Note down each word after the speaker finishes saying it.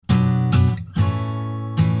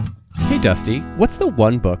Dusty, what's the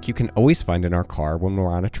one book you can always find in our car when we're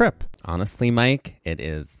on a trip? Honestly, Mike, it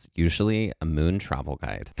is usually a Moon travel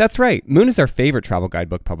guide. That's right. Moon is our favorite travel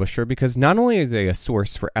guidebook publisher because not only are they a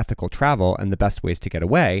source for ethical travel and the best ways to get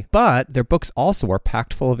away, but their books also are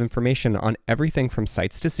packed full of information on everything from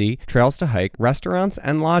sights to see, trails to hike, restaurants,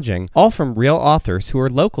 and lodging, all from real authors who are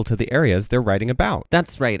local to the areas they're writing about.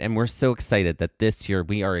 That's right, and we're so excited that this year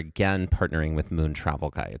we are again partnering with Moon Travel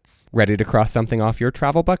Guides. Ready to cross something off your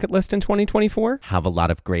travel bucket list in 2024? Have a lot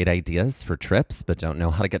of great ideas for trips, but don't know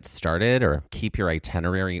how to get started or keep your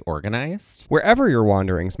itinerary organized? Wherever your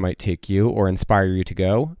wanderings might take you or inspire you to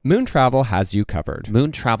go, Moon Travel has you covered.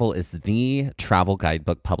 Moon Travel is the travel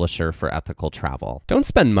guidebook publisher for ethical travel. Don't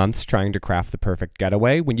spend months trying to craft the perfect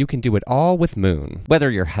getaway when you can do it all with Moon. Whether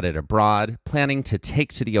you're headed abroad, planning to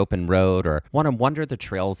take to the open road, or want to wander the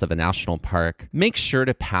trails of a national park, make sure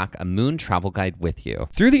to pack a Moon travel guide with you.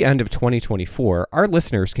 Through the end of 2024, our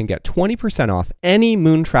listeners can get 20% off any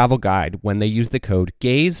Moon travel guide when they use the code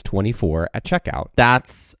GAZE24 at checkout.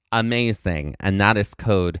 That's amazing. And that is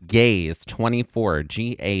code GAZE24,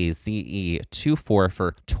 GAZE24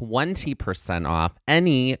 for 20% off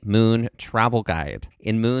any Moon travel guide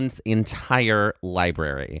in Moon's entire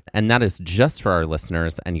library. And that is just for our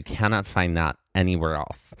listeners, and you cannot find that anywhere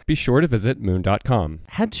else. Be sure to visit moon.com.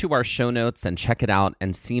 Head to our show notes and check it out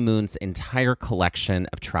and see Moon's entire collection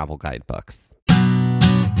of travel guidebooks.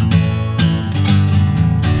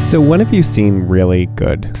 So when have you seen really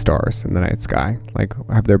good stars in the night sky? Like,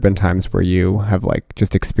 have there been times where you have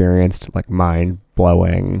just experienced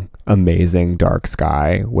mind-blowing, amazing dark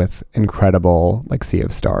sky with incredible sea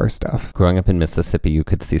of stars stuff? Growing up in Mississippi, you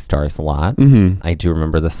could see stars a lot. Mm-hmm. I do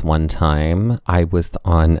remember this one time I was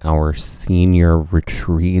on our senior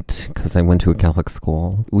retreat because I went to a Catholic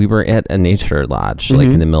school. We were at a nature lodge,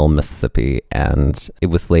 in the middle of Mississippi, and it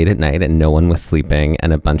was late at night and no one was sleeping,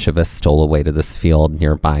 and a bunch of us stole away to this field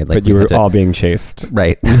nearby. But you were all being chased.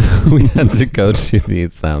 Right. We had to go to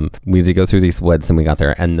these, we had to go through these woods, and we got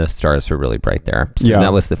there and the stars were really bright there. So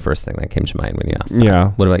that was the first thing that came to mind when you asked that. Yeah.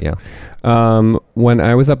 What about you? When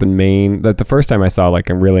I was up in Maine, the first time I saw a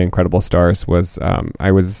really incredible stars was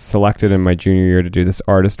I was selected in my junior year to do this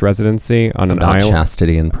artist residency on an island. About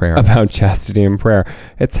chastity and prayer. About chastity and prayer.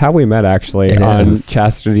 It's how we met, actually, it on is.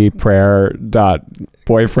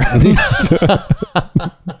 chastityprayer.boyfriend.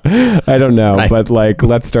 I don't know, right. but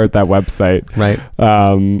let's start that website. Right.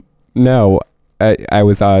 No. I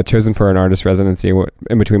was chosen for an artist residency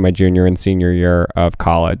in between my junior and senior year of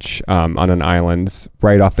college on an island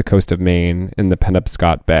right off the coast of Maine in the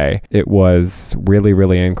Penobscot Bay. It was really,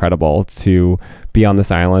 really incredible to be on this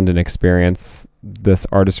island and experience this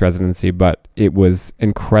artist residency, but it was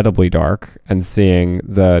incredibly dark, and seeing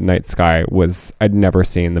the night sky I'd never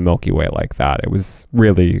seen the Milky Way like that. It was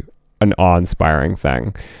really an awe-inspiring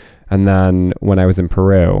thing. And then when I was in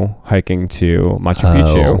Peru hiking to Machu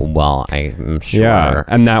Picchu. Oh, well, I'm sure. Yeah,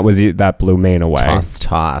 and that blew Maine away.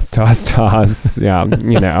 Toss. Yeah,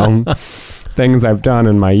 things I've done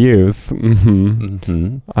in my youth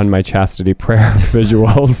on my chastity prayer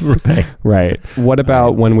visuals. Right. What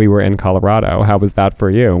about when we were in Colorado? How was that for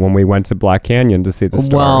you when we went to Black Canyon to see the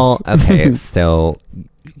stars? Well, okay, so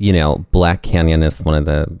Black Canyon is one of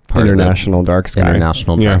the International Dark Sky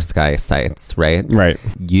Dark Sky sites, right? Right.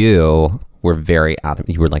 You were very adamant.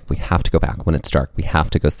 You were like, we have to go back when it's dark. We have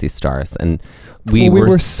to go see stars. And we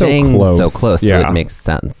were so close, yeah. so it makes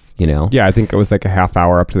sense, Yeah, I think it was a half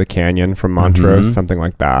hour up to the canyon from Montrose, something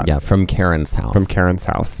like that. Yeah, from Karen's house.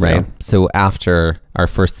 right? Yeah. So after our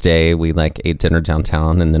first day, we ate dinner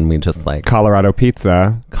downtown, and then we just Colorado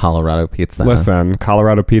pizza. Listen,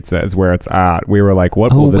 Colorado pizza is where it's at. We were like,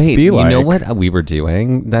 what will this be like? You know what we were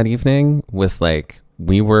doing that evening was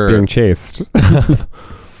we were being chased.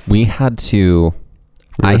 We had to.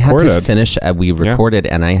 I had to finish. We recorded,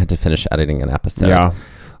 and I had to finish editing an episode. Yeah.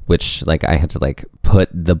 Which I had to put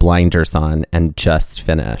the blinders on and just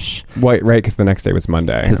finish. Right, because the next day was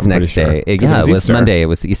Monday. Because the next day, it was Monday. It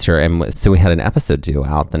was Easter, and so we had an episode due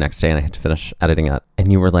out the next day, and I had to finish editing it.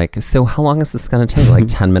 And you were like, "So how long is this going to take?"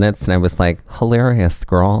 10 minutes, and I was like, "Hilarious,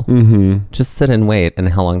 girl. Just sit and wait." And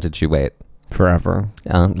how long did you wait? Forever.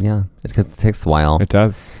 Yeah, because it takes a while. It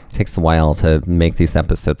does. It takes a while to make these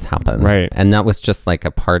episodes happen. Right. And that was just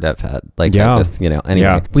a part of it. Yeah. It was,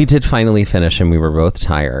 anyway, we did finally finish, and we were both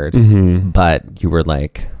tired, but you were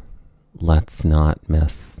like, let's not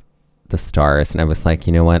miss the stars. And I was like,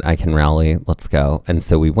 you know what? I can rally. Let's go. And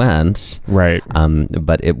so we went. Right.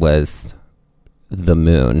 But it was the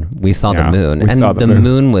moon. We saw the moon. The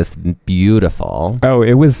moon was beautiful. Oh,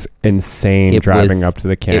 it was insane driving up to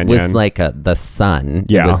the canyon. It was like the sun.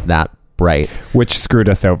 Yeah. It was that Right. Which screwed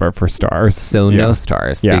us over for stars. So no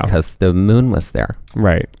stars because the moon was there.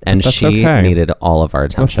 Right. And she needed all of our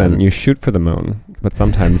attention. Listen, you shoot for the moon, but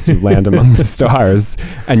sometimes you land among the stars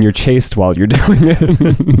and you're chased while you're doing it.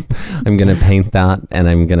 I'm going to paint that and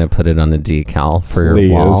I'm going to put it on a decal for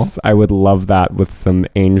your wall. I would love that with some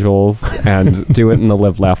angels and do it in the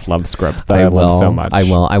Live, Laugh, Love script that I love so much. I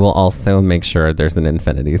will also make sure there's an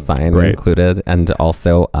infinity sign included and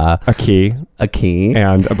also a key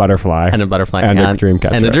and a butterfly and a dream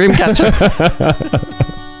catcher. And a dream catcher.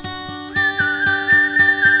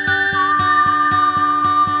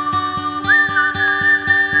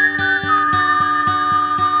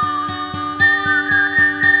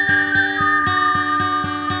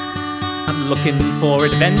 Looking for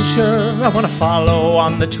adventure, I want to follow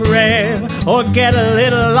on the trail, or get a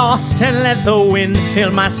little lost and let the wind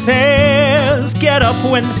fill my sails. Get up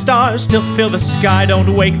when the stars still fill the sky,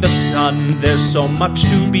 don't wake the sun, there's so much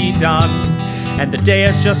to be done, and the day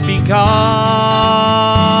has just begun.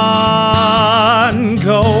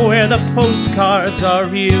 Go where the postcards are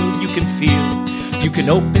real, you can feel, you can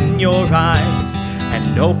open your eyes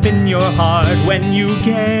and open your heart when you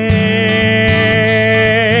gaze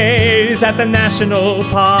at the national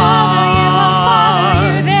park.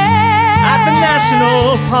 Follow you there. At the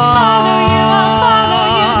national park.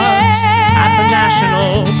 At the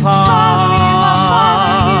national park.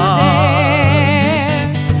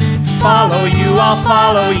 Follow you, I'll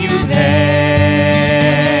follow you there.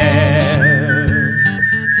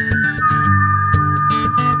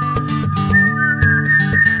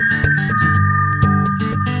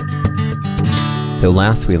 So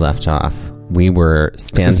last we left off, we were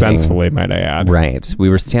standing... Suspensefully, might I add. Right. We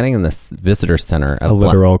were standing in this visitor center of... A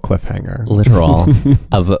literal cliffhanger. Literal.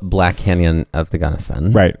 Of Black Canyon of the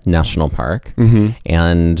Gunnison National Park. Mm-hmm.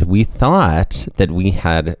 And we thought that we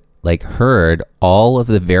had heard all of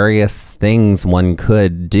the various things one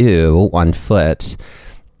could do on foot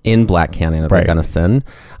in Black Canyon of the Gunnison.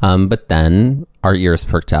 But then our ears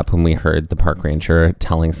perked up when we heard the park ranger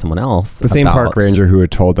telling someone else. The same park ranger who had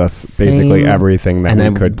told us basically everything that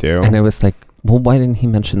we could do. And I was like, well, why didn't he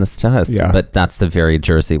mention this to us? Yeah. But that's the very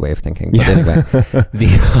Jersey way of thinking. But anyway.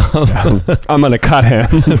 I'm going to cut him.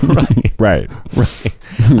 Right.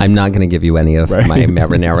 I'm not going to give you any of my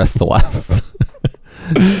marinara sauce.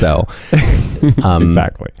 So,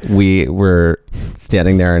 exactly. We were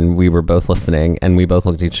standing there and we were both listening and we both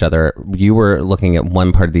looked at each other. You were looking at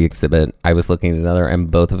one part of the exhibit. I was looking at another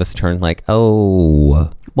and both of us turned like,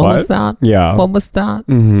 oh, what was that? Yeah. What was that?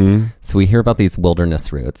 Mm-hmm. So we hear about these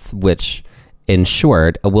wilderness routes, which in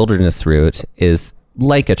short, a wilderness route is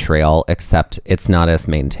like a trail, except it's not as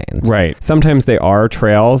maintained. Right. Sometimes they are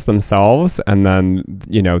trails themselves, and then,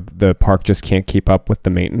 the park just can't keep up with the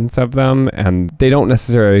maintenance of them, and they don't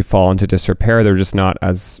necessarily fall into disrepair. They're just not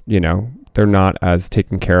as, they're not as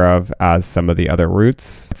taken care of as some of the other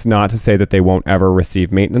routes. It's not to say that they won't ever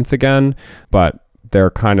receive maintenance again, but they're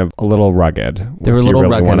kind of a little rugged. They're a little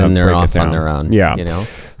rugged and they're off on their own. Yeah.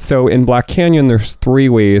 So in Black Canyon, there's 3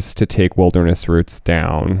 ways to take wilderness routes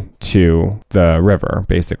down to the river,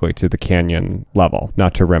 basically to the canyon level,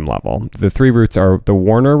 not to rim level. The 3 routes are the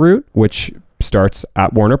Warner route, which starts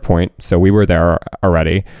at Warner Point. So we were there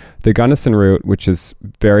already. The Gunnison route, which is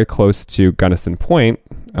very close to Gunnison Point.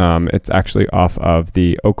 It's actually off of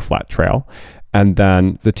the Oak Flat Trail. And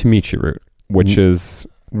then the Tomichi route, which is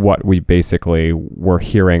what we basically were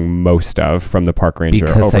hearing most of from the park ranger.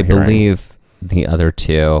 Because I believe the other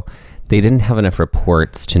 2, they didn't have enough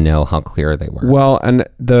reports to know how clear they were. Well, and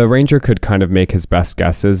the ranger could kind of make his best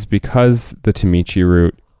guesses because the Tomichi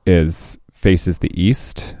route faces the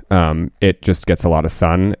east. It just gets a lot of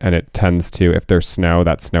sun, and it tends to, if there's snow,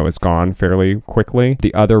 that snow is gone fairly quickly.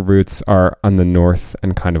 The other routes are on the north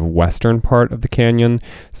and kind of western part of the canyon,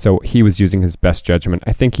 so he was using his best judgment.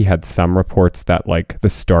 I think he had some reports that the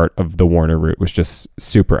start of the Warner route was just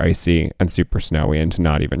super icy and super snowy and to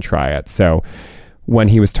not even try it. So when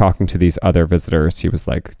he was talking to these other visitors, he was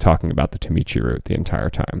talking about the Tomichi route the entire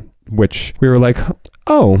time, which we were like,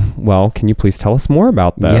 oh, well, can you please tell us more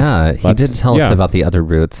about this? Yeah, he did tell us about the other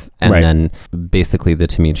routes and then basically the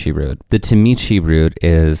Tomichi route. The Tomichi route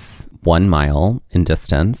is 1 mile in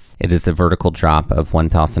distance. It is a vertical drop of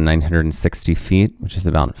 1,960 feet, which is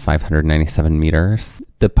about 597 meters.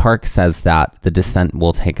 The park says that the descent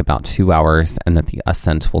will take about 2 hours and that the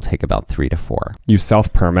ascent will take about 3 to 4. You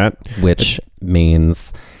self-permit. Which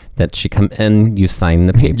means that you come in, you sign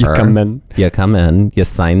the paper. You come in, you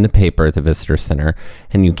sign the paper at the visitor center,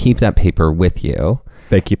 and you keep that paper with you.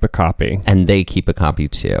 They keep a copy. And they keep a copy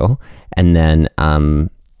too. And then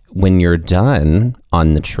when you're done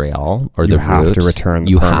on the trail or You the have route, to return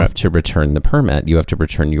the you permit. have to return the permit. You have to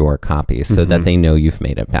return your copy so that they know you've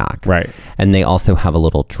made it back. Right. And they also have a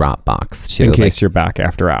little drop box too. In case you're back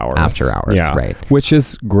after hours. After hours, yeah. right. Which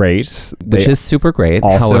is great. which is super great.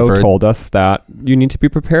 Also However, told us that you need to be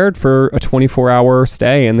prepared for a 24-hour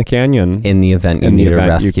stay in the canyon. in the event you In the need a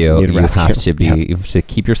event you rescue, need a you rescue. have to be Yeah. you have to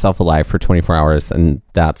keep yourself alive for 24 hours, and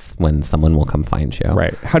that's when someone will come find you.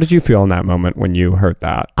 Right. How did you feel in that moment when you heard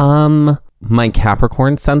that? My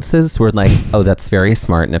Capricorn senses were like, oh, that's very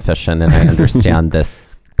smart and efficient, and I understand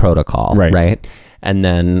this protocol, right? And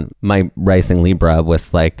then my rising Libra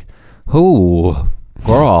was like, oh,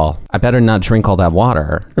 girl, I better not drink all that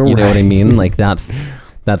water. You know what I mean? Like that's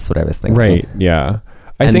what I was thinking. Right. Yeah.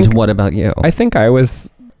 What about you? I think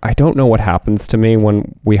I don't know what happens to me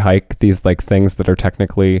when we hike these like things that are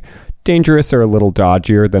technically dangerous or a little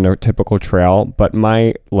dodgier than a typical trail, but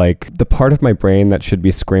the part of my brain that should be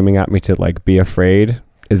screaming at me to like be afraid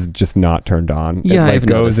is just not turned on. Yeah, I've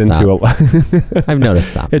noticed that. I've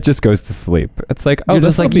noticed that. It just goes to sleep. It's like, oh, you're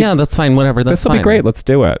just like, yeah, that's fine, whatever. That's this will be great. Let's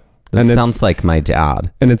do it. That sounds like my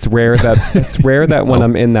dad. And it's rare that when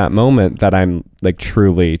I'm in that moment that I'm like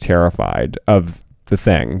truly terrified of the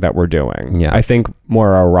thing that we're doing. Yeah. I think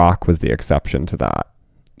Mora Rock was the exception to that.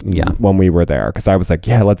 Yeah. When we were there, because I was like,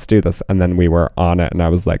 yeah, let's do this. And then we were on it and I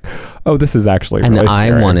was like, oh, this is actually and really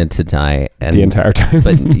scary. I wanted to die the entire time.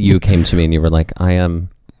 But you came to me and you were like,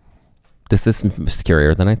 this is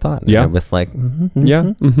scarier than I thought. And Yeah. I was like,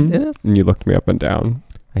 it is. And you looked me up and down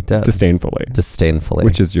I did. disdainfully,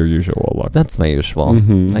 which is your usual look. That's my usual.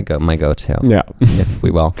 My go-to. Yeah. If we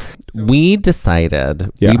will. We decided,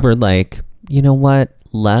 we were like, you know what?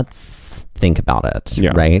 Let's think about it.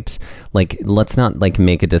 Yeah. Right? Like, let's not like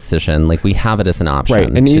make a decision. Like, we have it as an option. Right.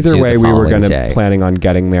 And to either do way, the we were following planning on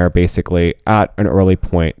getting there basically at an early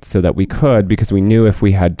point so that we could, because we knew if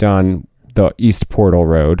we had done the East Portal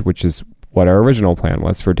Road, which is what our original plan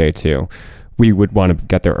was for day 2, we would want to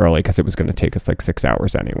get there early because it was going to take us like 6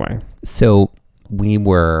 hours anyway. So we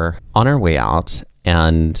were on our way out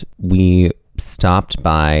and we stopped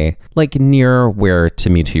by like near where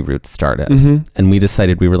Tamiti Route started. And we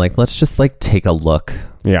decided, we were like, let's just like take a look.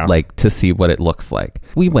 Yeah. Like to see what it looks like.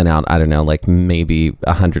 We went out, I don't know, like maybe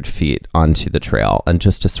 100 feet onto the trail and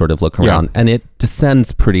just to sort of look around. And it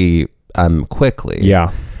descends pretty quickly.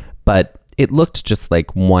 Yeah. But it looked just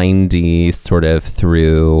like windy, sort of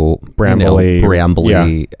through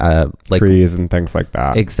brambly like trees and things like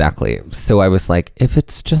that. Exactly. So I was like, if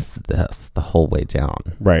it's just this the whole way down,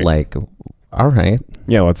 right? Like, all right,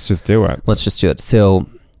 yeah, let's just do it. Let's just do it. So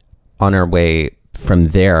on our way from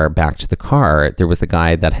there back to the car, there was a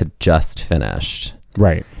guy that had just finished,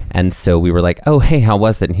 right? And so we were like, oh, hey, how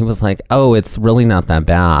was it? And he was like, oh, it's really not that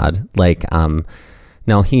bad. Like,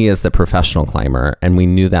 now, he is the professional climber, and we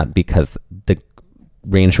knew that because the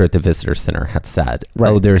ranger at the visitor center had said,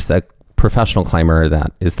 oh, there's a professional climber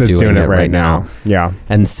that is doing it right now. Yeah.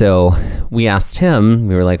 And so we asked him,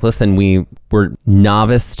 we were like, listen, we were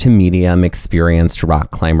novice to medium experienced rock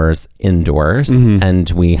climbers indoors, and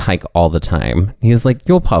we hike all the time. He was like,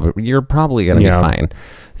 you're probably going to be fine.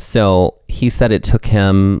 So he said it took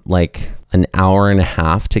him like an hour and a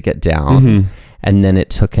half to get down, and then it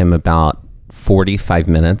took him about 45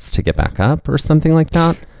 minutes to get back up or something like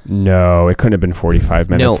that. No, it couldn't have been 45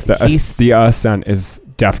 minutes. No, the ascent is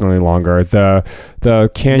definitely longer.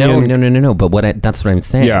 The canyon. No. But that's what I'm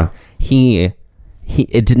saying. Yeah.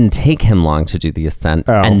 It didn't take him long to do the ascent,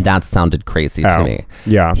 and that sounded crazy to me.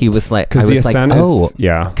 Yeah. He was like, because the ascent is,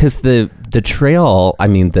 because the trail, I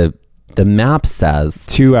mean, the map says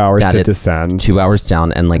 2 hours to descend, 2 hours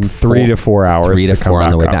down, and like 3 to 4 hours, 3 to 4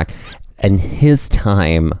 on the way up. back. And his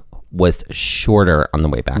time was shorter on the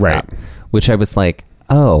way back up, which I was like,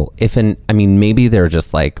 oh, maybe they're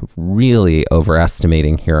just like really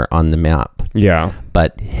overestimating here on the map. Yeah.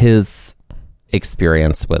 But his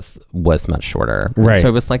experience was much shorter. Right. And so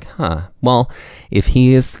I was like, well, if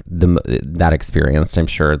he is that experienced, I'm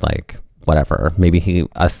sure like whatever, maybe he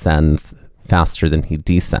ascends faster than he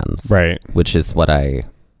descends. Right. Which is what I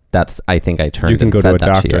think I turned. You can and go said to a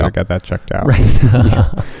that doctor to to get that checked out.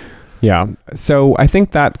 Right. Yeah. So I think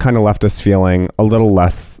that kind of left us feeling a little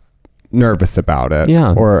less nervous about it.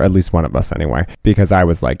 Yeah. Or at least one of us anyway. Because I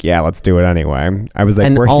was like, yeah, let's do it anyway. I was like,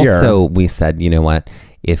 and we're here. And also we said, you know what?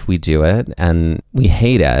 if we do it and we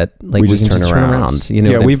hate it, like we just can just turn around. You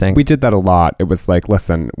know yeah, what I'm saying? we did that a lot. It was like,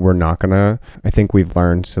 listen, we're not gonna. I think we've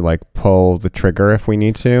learned to like pull the trigger if we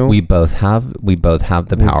need to. We both have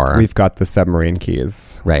the power. We've got the submarine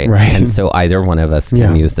keys, right? Right. And so either one of us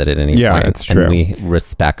can use it at any point. Yeah, it's true. And we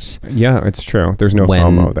respect. Yeah, it's true. There's no when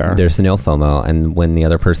FOMO there. There's no FOMO, and when the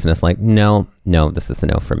other person is like, no, this is a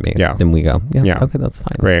no from me. Yeah. Then we go, Yeah. okay, that's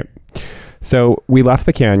fine. Great. So we left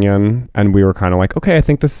the canyon and we were kind of like, okay, I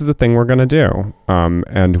think this is the thing we're going to do.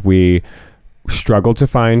 And we struggled to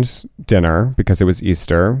find dinner because it was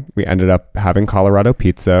Easter. We ended up having Colorado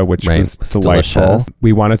pizza, which was delightful. Delicious.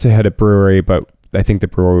 We wanted to hit a brewery, but I think the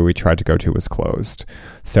brewery we tried to go to was closed.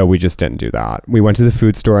 So we just didn't do that. We went to the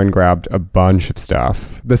food store and grabbed a bunch of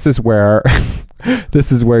stuff. This is where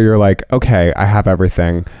you're like, okay, I have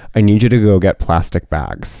everything. I need you to go get plastic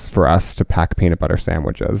bags for us to pack peanut butter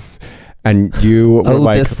sandwiches. And you were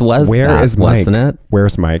like, this was where that, is Mike? wasn't it?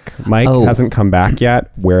 Where's Mike? Mike hasn't come back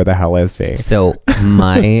yet. Where the hell is he? So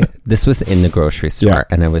this was in the grocery store,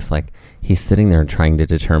 and I was like, he's sitting there trying to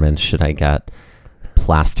determine, should I get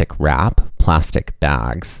plastic wrap, plastic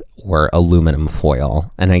bags, or aluminum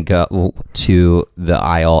foil? And I go to the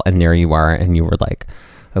aisle, and there you are, and you were like,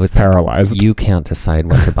 I was paralyzed. Like, you can't decide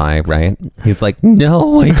what to buy, right? He's like,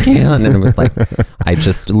 no, I can't. And it was like, I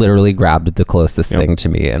just literally grabbed the closest thing to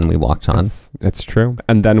me and we walked on. It's true.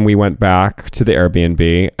 And then we went back to the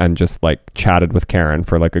Airbnb and just like chatted with Karen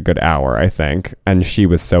for like a good hour, I think. And she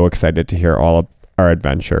was so excited to hear all of our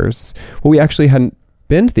adventures. Well, we actually hadn't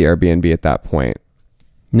been to the Airbnb at that point.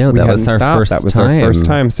 No, that was our first time. That was our first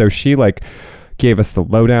time. So she like gave us the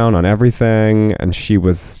lowdown on everything, and she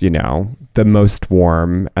was, the most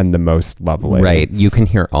warm and the most lovely. Right. You can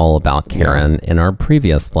hear all about Karen in our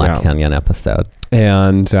previous Black Canyon episode.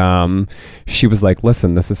 And she was like,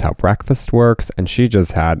 listen, this is how breakfast works. And she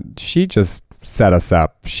just set us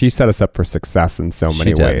up. She set us up for success in so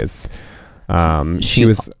many ways. She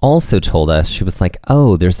was also told us, she was like,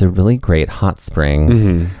 oh, there's a really great hot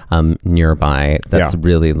springs nearby that's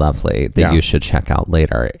really lovely that you should check out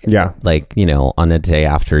later. Yeah. Like, on a day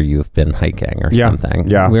after you've been hiking or something.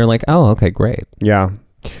 Yeah. We were like, oh, okay, great. Yeah.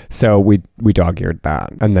 So we dog-eared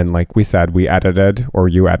that. And then, like we said, we edited, or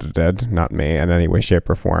you edited, not me in any way, shape,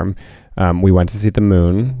 or form. We went to see the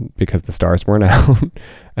moon because the stars weren't out.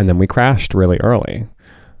 And then we crashed really early.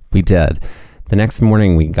 We did. The next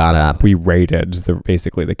morning we got up. We raided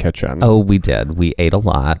basically the kitchen. Oh, we did. We ate a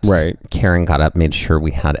lot. Right. Karen got up, made sure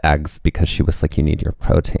we had eggs because she was like, you need your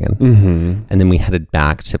protein. Mm-hmm. And then we headed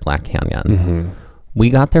back to Black Canyon. Mm-hmm. We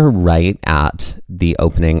got there right at the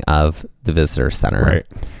opening of the visitor center. Right.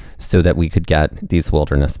 So that we could get these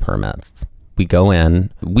wilderness permits. We go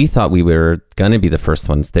in. We thought we were going to be the first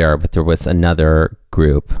ones there, but there was another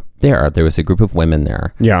group there. There was a group of women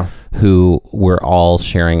there. Yeah. Who were all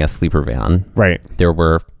sharing a sleeper van. Right. There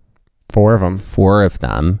were 4 of them. 4 of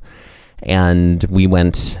them. And we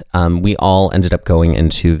went, we all ended up going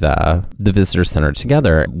into the visitor center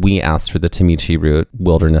together. We asked for the Tamichi Route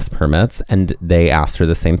wilderness permits, and they asked for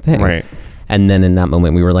the same thing. Right. And then in that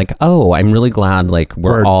moment, we were like, oh, I'm really glad, like,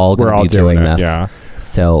 we're all going to be doing this. Yeah.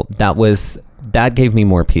 So that gave me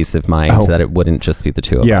more peace of mind that it wouldn't just be the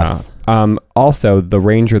 2 of us. Also, the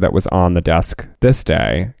ranger that was on the desk this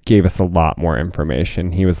day gave us a lot more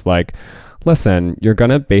information. He was like, listen, you're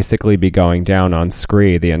going to basically be going down on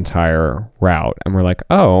Scree the entire route. And we're like,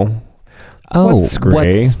 what's Scree?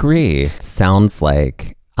 What's Scree? Sounds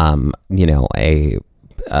like, a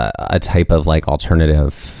type of like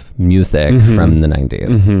alternative music from the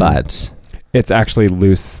 90s, but it's actually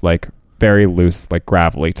loose, like very loose, like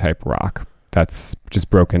gravelly type rock that's just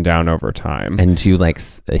broken down over time. And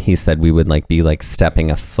he said we would like be like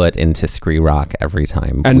stepping a foot into Scree Rock every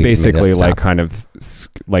time. And basically like kind of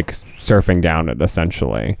like surfing down it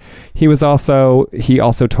essentially. He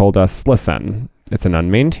also told us, listen, it's an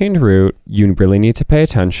unmaintained route. You really need to pay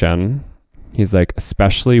attention. He's like,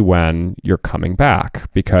 especially when you're coming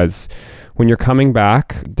back, because when you're coming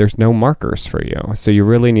back, there's no markers for you. So you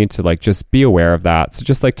really need to like just be aware of that. So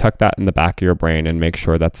just like tuck that in the back of your brain and make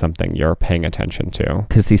sure that's something you're paying attention to.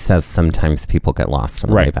 Because he says sometimes people get lost on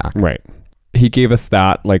the way back. Right. He gave us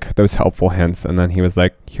that, like those helpful hints. And then he was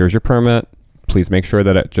like, here's your permit. Please make sure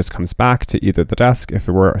that it just comes back to either the desk if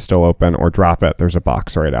it were still open, or drop it. There's a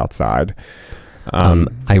box right outside.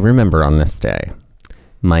 I remember on this day,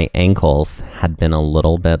 my ankles had been a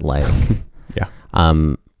little bit like,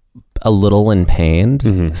 a little in pain.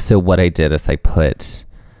 Mm-hmm. So what I did is I put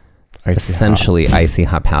icy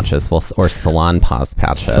hot patches, or Salon Paws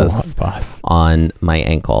patches on my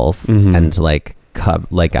ankles, and like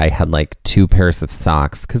I had like 2 pairs of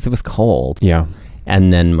socks because it was cold. Yeah.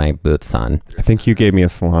 and then my boots on. I think you gave me a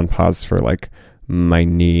salon pause for like my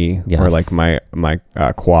knee Yes. or like my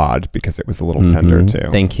quad because it was a little tender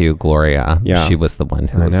too. Thank you, Gloria. Yeah. She was the one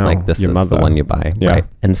who I was know. like, this Your is mother. the one you buy. Yeah. Right.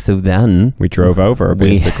 And so then We drove over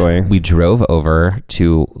basically. we drove over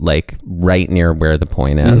to like right near where the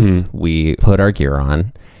point is. We put our gear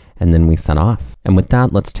on and then we set off. And with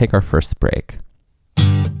that, let's take our first break.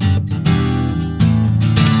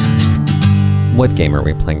 What game are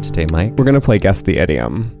we playing today, Mike? We're going to play Guess the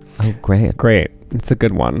Idiom. Oh, great. Great. It's a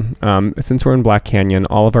good one. Since we're in Black Canyon,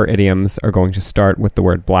 all of our idioms are going to start with the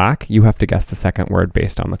word black. You have to guess the second word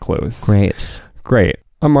based on the clues. Great.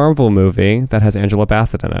 A Marvel movie that has Angela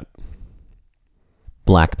Bassett in it.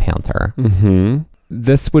 Black Panther.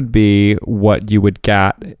 This would be what you would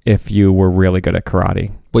get if you were really good at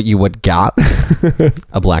karate. What you would got?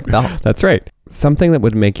 A black belt. That's right. Something that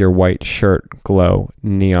would make your white shirt glow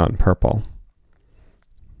neon purple.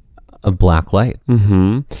 A black light.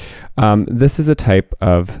 This is a type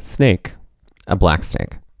of snake. A black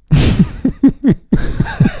snake.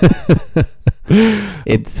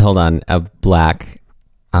 It's, hold on, a black,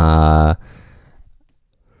 a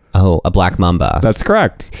black mamba. That's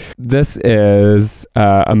correct. This is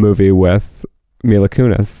a movie with Mila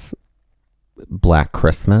Kunis. Black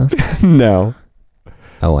Christmas. No.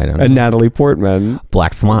 Oh, I don't know. And Natalie Portman.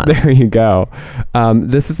 Black swan. There you go.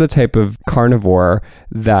 This is a type of carnivore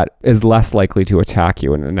that is less likely to attack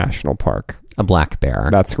you in a national park. A black bear.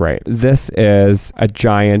 That's right. This is a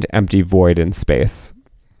giant empty void in space.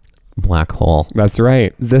 Black hole. That's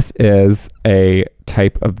right. This is a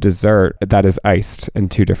type of dessert that is iced in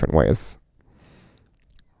two different ways.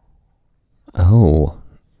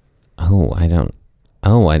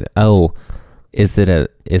 Is it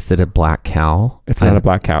a black cow? It's not a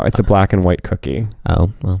black cow. It's a black and white cookie.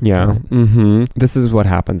 Oh, well. Yeah. sorry. This is what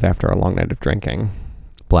happens after a long night of drinking.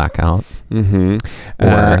 Blackout. Or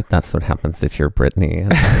Or that's what happens if you're Britney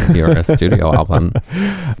and you're a studio album.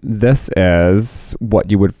 this is what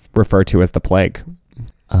you would refer to as the plague.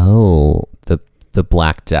 Oh, the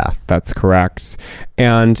Black Death. That's correct.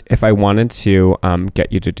 And if I wanted to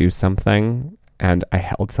get you to do something and I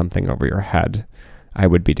held something over your head, I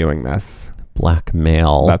would be doing this.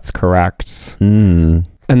 Blackmail. That's correct. Mm.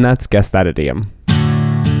 And that's Guess That Idiom.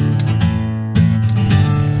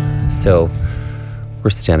 So we're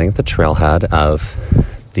standing at the trailhead of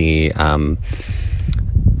the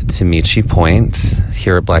Tamichi Point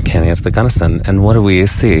here at Black Canyon at the Gunnison. And what do we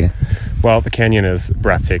see? Well, the canyon is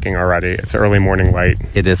breathtaking already. It's early morning light.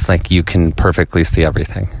 It is like you can perfectly see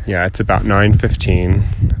everything. Yeah, it's about 9:15,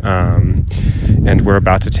 and we're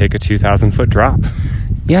about to take a 2,000-foot drop.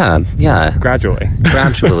 Yeah. Gradually.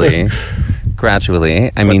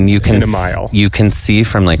 Gradually. I mean, you can in a mile. You can see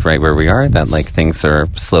from like right where we are that like things are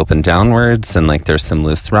sloping downwards and like there's some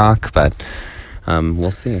loose rock, but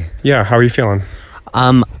we'll see. Yeah, how are you feeling?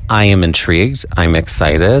 I am intrigued. I'm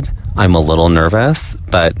excited. I'm a little nervous,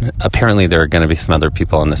 but apparently there are going to be some other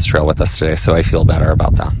people on this trail with us today, so I feel better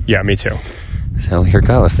about that. Yeah, me too. So here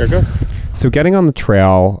goes. There goes. So getting on the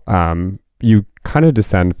trail, you kind of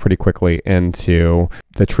descend pretty quickly into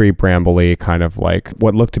the tree brambly kind of like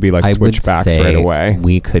what looked to be like I would switchbacks say right away.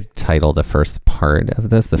 We could title the first part of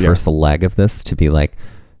this, the first leg of this, to be like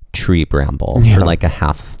tree bramble for like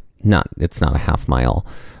it's not a half mile,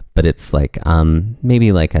 but it's like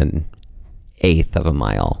maybe like an eighth of a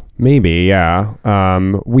mile. Maybe, yeah.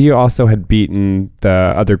 We also had beaten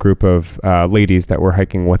the other group of ladies that were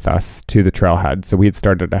hiking with us to the trailhead, so we had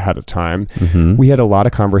started ahead of time. Mm-hmm. We had a lot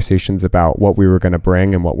of conversations about what we were going to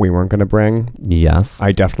bring and what we weren't going to bring. Yes.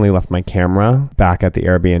 I definitely left my camera back at the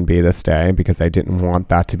Airbnb this day because I didn't want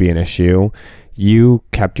that to be an issue. You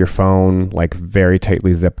kept your phone like very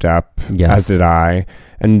tightly zipped up, as did I.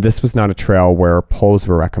 And this was not a trail where poles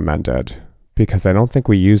were recommended, because I don't think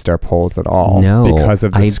we used our poles at all. No, because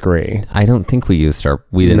of the scree. I don't think we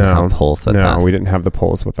didn't have poles with us. No, we didn't have the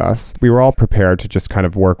poles with us. We were all prepared to just kind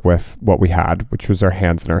of work with what we had, which was our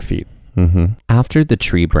hands and our feet. Mm-hmm. After the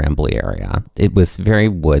tree brambly area, it was very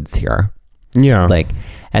woods here. Yeah.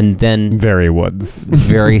 And then very woods.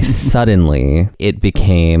 very suddenly it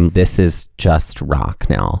became, this is just rock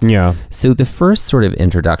now. Yeah. So the first sort of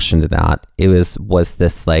introduction to that, was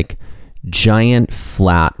this like giant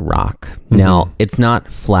flat rock. Mm-hmm. Now it's not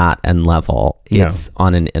flat and level. It's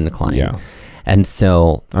on an incline. Yeah. And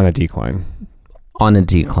so on a decline.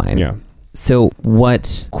 Yeah. So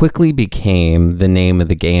what quickly became the name of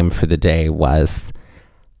the game for the day was,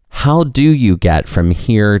 how do you get from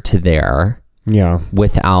here to there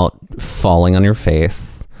without falling on your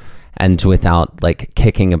face? and without like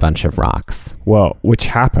kicking a bunch of rocks. Well, which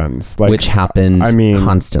happens. Which happened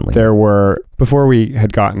constantly. There were, before we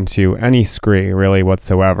had gotten to any scree really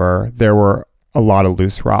whatsoever, there were a lot of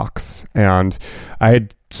loose rocks. And I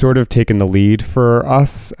had sort of taken the lead for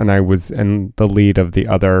us, and I was in the lead of the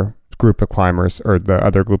other group of climbers, or the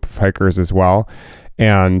other group of hikers as well.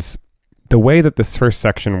 And the way that this first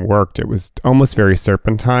section worked, it was almost very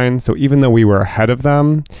serpentine. So even though we were ahead of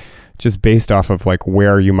them, just based off of like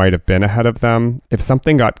where you might have been ahead of them, if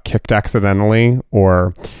something got kicked accidentally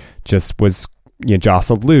or just was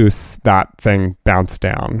jostled loose, that thing bounced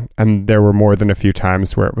down. And there were more than a few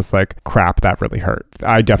times where it was like, crap, that really hurt.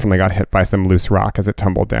 I definitely got hit by some loose rock as it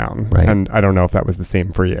tumbled down. Right. And I don't know if that was the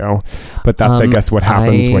same for you, but that's, I guess, what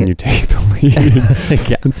happens when you take the lead.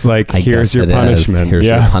 Yeah. It's like, here's your punishment. Here's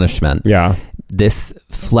your punishment. Yeah. This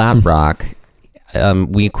flat rock,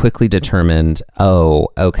 we quickly determined,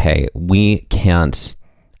 okay, we can't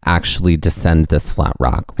actually descend this flat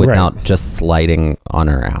rock without just sliding on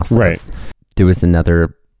our asses. Right. There was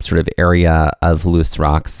another sort of area of loose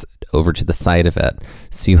rocks over to the side of it.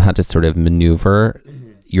 So you had to sort of maneuver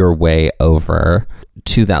your way over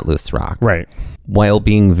to that loose rock. Right. While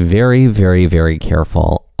being very, very, very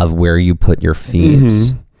careful of where you put your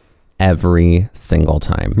feet every single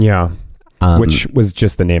time. Yeah. Which was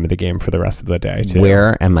just the name of the game for the rest of the day, too.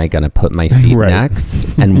 Where am I going to put my feet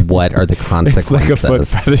next? And what are the consequences? It's like a foot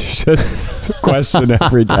fetishist question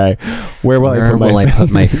every day. Where will I put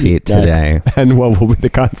my feet today? And what will be the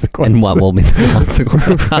consequences? And what will be the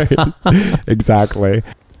consequences? Right. Exactly.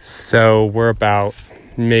 So we're about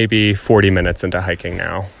maybe 40 minutes into hiking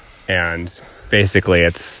now. And basically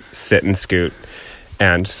it's sit and scoot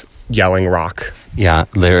and yelling rock. Yeah,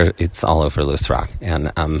 it's all over loose rock, and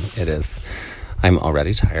it is. I'm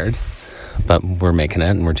already tired, but we're making it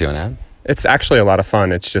and we're doing it. It's actually a lot of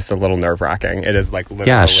fun. It's just a little nerve-wracking. It is like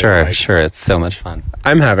literally. Yeah, sure. It's so much fun.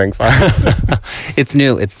 I'm having fun. It's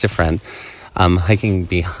new. It's different. Hiking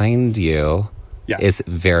behind you Yes. is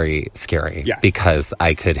very scary because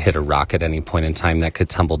I could hit a rock at any point in time that could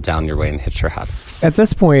tumble down your way and hit your head. At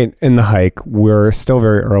this point in the hike, we're still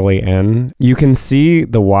very early in. You can see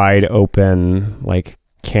the wide open like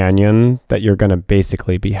canyon that you're going to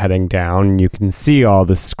basically be heading down. You can see all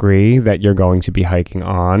the scree that you're going to be hiking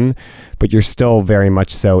on, but you're still very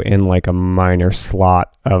much so in like a minor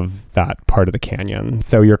slot of that part of the canyon.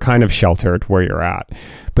 So you're kind of sheltered where you're at,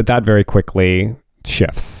 but that very quickly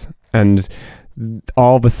shifts. And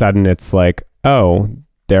all of a sudden it's like, oh,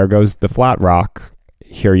 there goes the flat rock.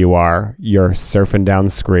 Here you are. You're surfing down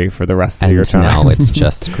scree for the rest of your time. And now it's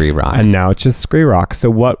just scree rock. And now it's just scree rock. So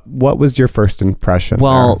what was your first impression?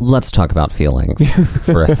 Well, let's talk about feelings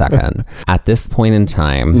for a second. At this point in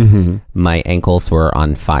time, my ankles were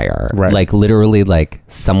on fire. Right. Like literally like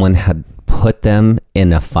someone had put them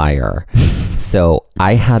in a fire. So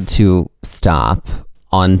I had to stop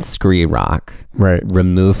on scree rock,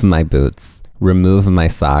 remove my boots, remove my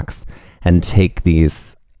socks, and take these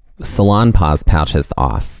Salonpas pouches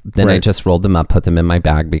off. Then I just rolled them up, put them in my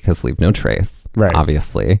bag because leave no trace,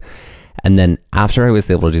 obviously. And then after I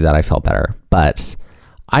was able to do that, I felt better. But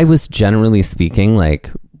I was generally speaking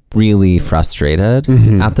like really frustrated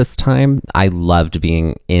at this time. I loved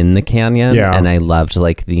being in the canyon and I loved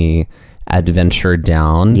like the adventure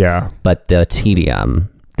down. Yeah. But the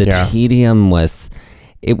tedium was,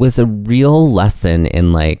 it was a real lesson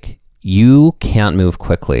in like, you can't move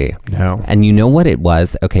quickly. No. And you know what it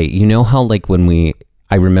was? Okay, you know how like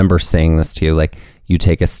I remember saying this to you, like you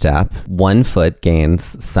take a step, one foot gains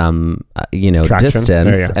some, traction.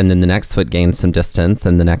 distance, and then the next foot gains some distance,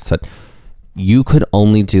 and the next foot, you could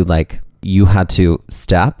only do like, you had to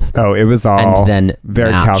step. Oh, it was all and then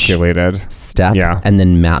very calculated. Step and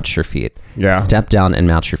then match your feet. Yeah. Step down and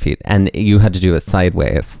match your feet. And you had to do it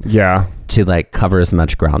sideways. Yeah. To like cover as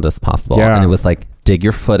much ground as possible. Yeah. And it was like, dig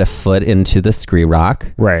your foot a foot into the scree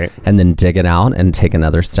rock. Right. And then dig it out and take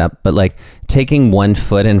another step. But like taking one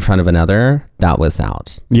foot in front of another, that was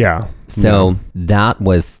out. Yeah. So that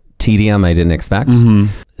was tedium I didn't expect.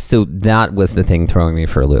 So that was the thing throwing me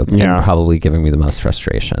for a loop and probably giving me the most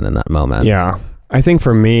frustration in that moment. Yeah. I think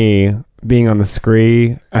for me, being on the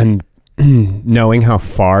scree and knowing how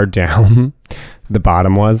far down the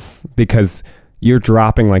bottom was, because you're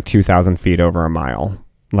dropping like 2,000 feet over a mile.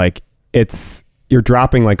 Like you're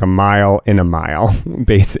dropping like a mile in a mile,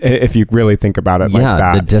 if you really think about it like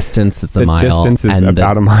that. The distance is a mile. The distance is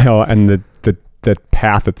about a mile, and the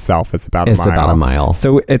path itself is about a mile.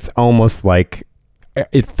 So it's almost like,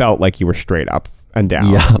 it felt like you were straight up and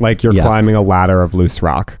down. Yeah. Like you're climbing a ladder of loose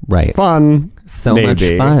rock. Right. Fun. So much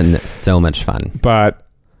fun. So much fun. But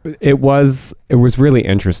it was really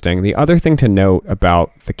interesting. The other thing to note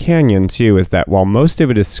about the canyon too is that while most of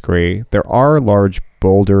it is scree, there are large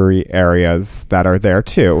bouldery areas that are there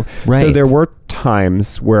too. Right. So there were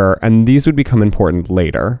times where, and these would become important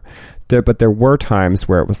later, but there were times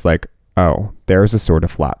where it was like, oh, there's a sort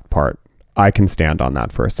of flat part. I can stand on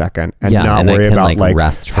that for a second and not worry about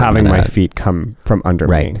rest for having my feet come from under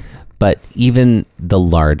me. But even the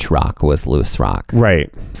large rock was loose rock.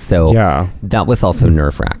 Right. So that was also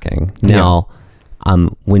nerve-wracking. Now,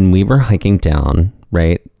 when we were hiking down,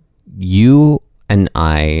 right, you and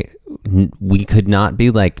I, we could not be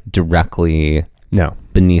like directly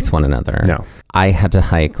beneath one another. No. I had to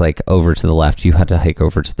hike like over to the left. You had to hike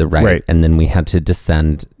over to the right. And then we had to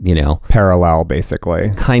descend, parallel basically.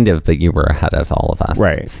 Kind of, but you were ahead of all of us.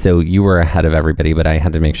 Right. So you were ahead of everybody, but I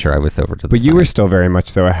had to make sure I was over to the side. But you were still very much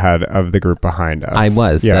so ahead of the group behind us. I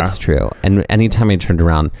was. Yeah. That's true. And anytime I turned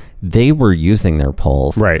around, they were using their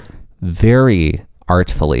poles. Right. Very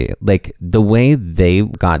artfully. Like the way they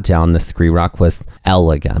got down the scree rock was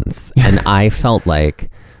elegance. And I felt like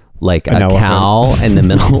a cow in the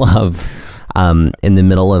middle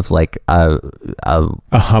of like a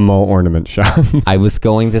Hummel ornament shop. I was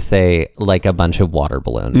going to say like a bunch of water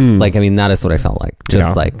balloons. Like, I mean, that is what I felt like.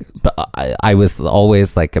 Just but I was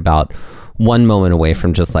always like about one moment away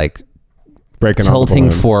from just like breaking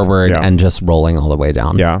tilting forward and just rolling all the way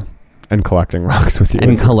down. Yeah. And collecting rocks with you.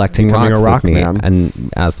 And collecting rocks with me. Man.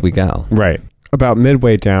 And as we go. Right. About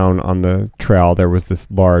midway down on the trail, there was this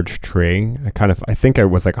large tree. I think it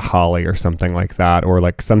was like a holly or something like that, or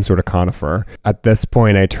like some sort of conifer. At this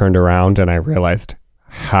point, I turned around and I realized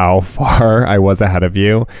how far I was ahead of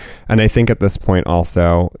you. And I think at this point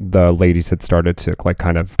also, the ladies had started to like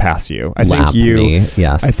kind of pass you. I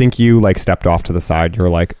think you like stepped off to the side. You're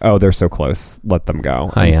like, oh, they're so close. Let them go.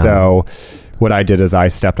 So what I did is I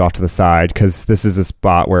stepped off to the side because this is a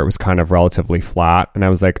spot where it was kind of relatively flat. And I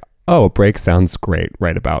was like, oh, a break sounds great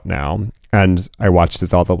right about now. And I watched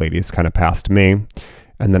as all the ladies kind of passed me.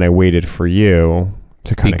 And then I waited for you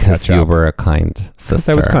to kind of catch up. Because you were a kind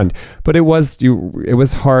sister. I was kind. But it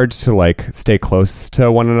was hard to like stay close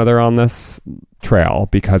to one another on this trail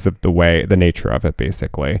because of the nature of it,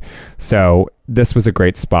 basically. So this was a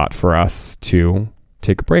great spot for us to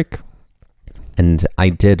take a break. And I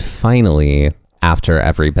did finally, after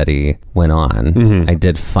everybody went on, I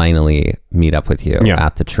did finally meet up with you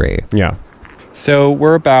at the tree. Yeah. So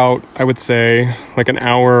we're about, I would say, like an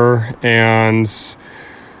hour and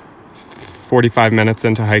 45 minutes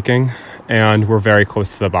into hiking, and we're very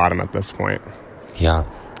close to the bottom at this point. Yeah.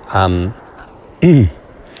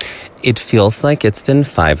 It feels like it's been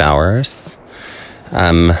 5 hours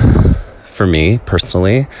for me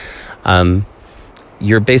personally.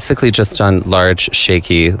 You're basically just on large,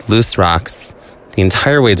 shaky, loose rocks the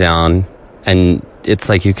entire way down, and it's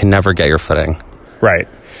like you can never get your footing. Right.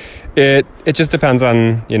 It just depends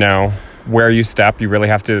on, where you step. You really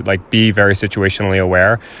have to like be very situationally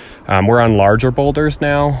aware. We're on larger boulders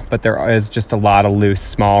now, but there is just a lot of loose,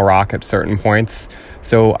 small rock at certain points.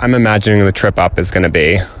 So I'm imagining the trip up is going to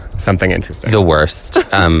be something interesting. The worst.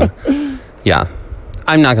 Yeah.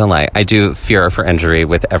 I'm not going to lie. I do fear for injury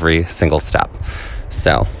with every single step.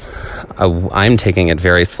 So I'm taking it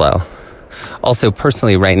very slow. Also,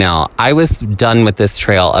 personally, right now, I was done with this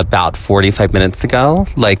trail about 45 minutes ago,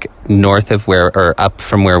 like north of up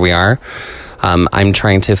from where we are. I'm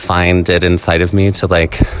trying to find it inside of me to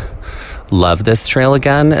like love this trail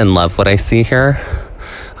again and love what I see here.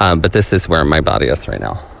 But this is where my body is right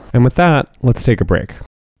now. And with that, let's take a break.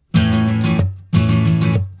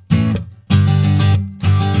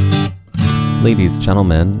 Ladies,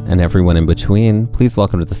 gentlemen, and everyone in between, please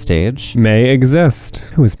welcome to the stage May Exist.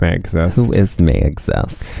 Who is May Exist? Who is May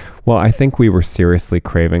Exist? Well, I think we were seriously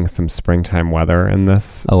craving some springtime weather in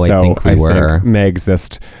this. Oh, I think we were. May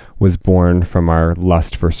Exist was born from our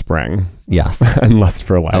lust for spring. Yes. And lust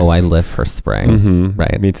for life. Oh, I live for spring. Mm-hmm.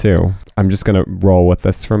 Right. Me too. I'm just going to roll with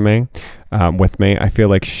this from May. With May, I feel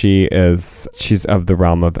like she's of the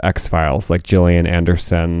realm of X-Files, like Gillian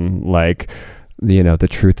Anderson, like... the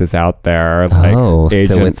truth is out there. Like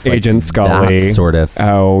Agent Scully. That sort of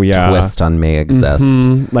twist on May Exist.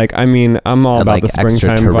 Mm-hmm. Like, I mean, I'm all about the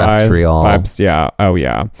springtime vibes. Yeah. Oh,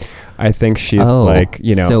 yeah. I think she's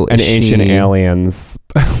an ancient aliens.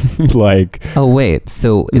 Like. Oh, wait.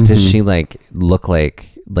 So does she like look like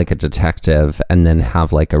a detective and then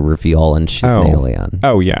have like a reveal and she's an alien?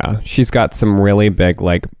 Oh, yeah. She's got some really big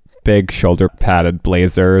like big shoulder padded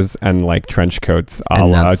blazers and like trench coats a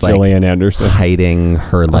And la that's, like, Gillian Anderson. hiding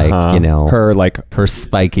her like her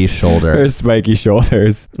spiky shoulder, her spiky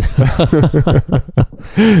shoulders.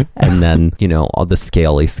 and then all the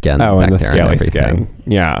scaly skin. Oh, back and the there scaly everything. skin.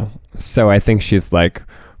 Yeah. So I think she's like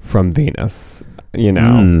from Venus,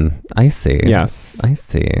 I see. Yes. I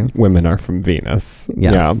see. Women are from Venus.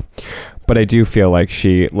 Yes. Yeah. But I do feel like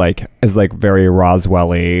she like is like very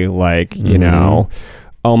Roswell-y, like,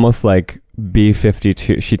 almost like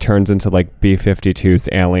B-52. She turns into like B-52's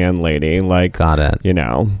alien lady, like, Got it.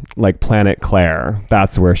 like Planet Claire.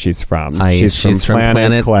 That's where she's from. She's from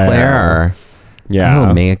Planet Claire. Yeah.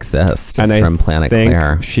 Oh, may exist. And It's I from Planet think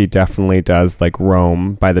Claire. she definitely does like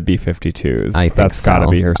Roam by the B-52s. I think That's so. gotta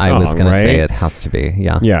be her song, I was gonna right? say it has to be.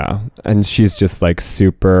 Yeah. Yeah. And she's just like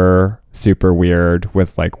super, super weird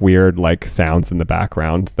with like weird like sounds in the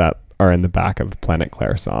background that are in the back of Planet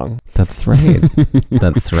Claire song. That's right.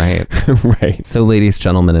 That's right. Right. So, ladies,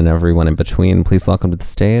 gentlemen, and everyone in between, please welcome to the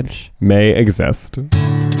stage. May exist.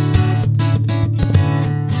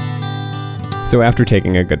 So after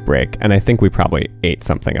taking a good break, and I think we probably ate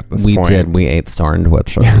something at this point. We did. We ate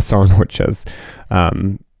sandwiches. Yeah, sandwiches,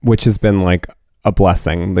 which has been like a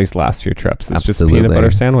blessing these last few trips. It's Absolutely. just peanut butter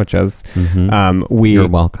sandwiches. You're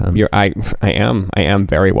welcome. I am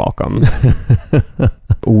very welcome.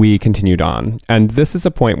 We continued on, and this is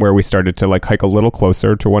a point where we started to like hike a little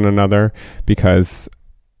closer to one another because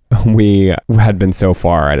we had been so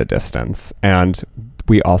far at a distance, and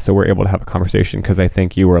we also were able to have a conversation because I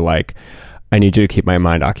think you were like, I need you to keep my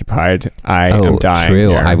mind occupied. I am dying. True.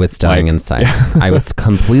 Here. I was dying inside. I was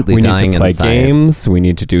completely we dying need to play inside. games. We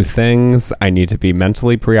need to do things. I need to be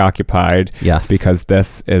mentally preoccupied. Yes. Because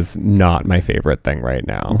this is not my favorite thing right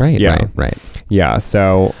now. Right, Yeah. right. Yeah.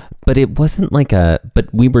 So. But it wasn't like but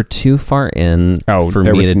we were too far in for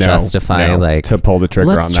there me was to justify like to pull the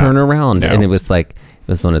trigger on that. Let's turn around. No. And it was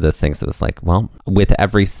one of those things that was like, well, with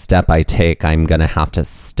every step I take, I'm going to have to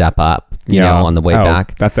step up, on the way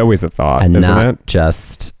back. That's always a thought, and isn't that it?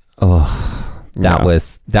 just, that Yeah.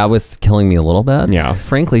 was killing me a little bit. Yeah.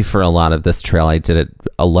 Frankly, for a lot of this trail, I did it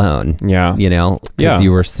alone. Yeah. Because Yeah.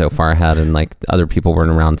 you were so far ahead and like other people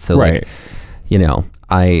weren't around. So Right.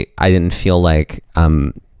 like, I didn't feel like,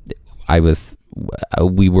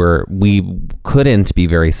 we couldn't be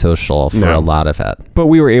very social for No. a lot of it. But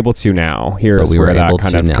we were able to now. Here's we were where that able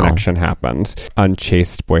kind to of now. connection happened on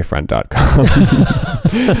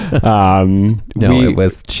chasedboyfriend.com. It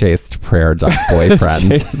was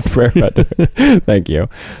chasedprayer.boyfriend. Chasedprayer. Thank you.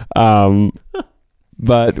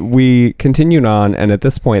 But we continued on, and at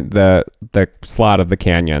this point, the slot of the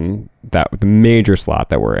canyon, the major slot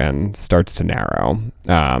that we're in, starts to narrow.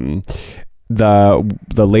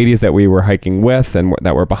 The ladies that we were hiking with and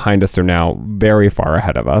that were behind us are now very far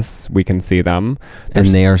ahead of us. We can see them, And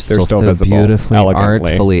they are still so visible, beautifully,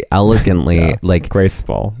 elegantly. elegantly, Yeah. like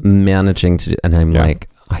graceful. managing to do. And I'm Yeah. like,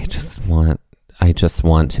 I just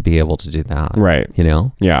want to be able to do that. Right.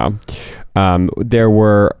 Yeah. There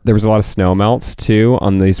was a lot of snow melts too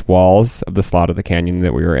on these walls of the slot of the canyon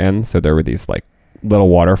that we were in. So there were these like little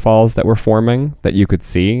waterfalls that were forming that you could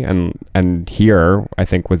see and hear. I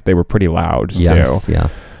think they were pretty loud Yes. too. Yeah.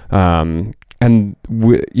 And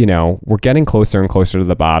we're getting closer and closer to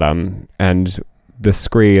the bottom, and the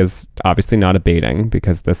scree is obviously not abating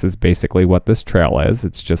because this is basically what this trail is.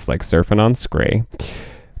 It's just like surfing on scree.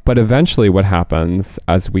 But eventually what happens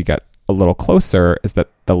as we get a little closer is that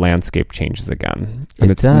the landscape changes again.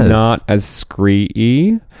 And It it's does. not as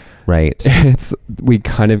scree-y. Right. We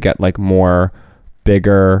kind of get like more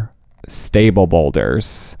bigger, stable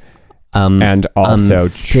boulders. And also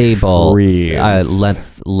stable. trees.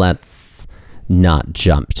 Let's not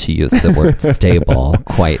jump to use the word stable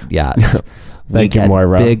quite yet. Thank you,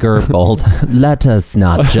 Moira. Bigger bold. Let us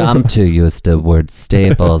not jump to use the word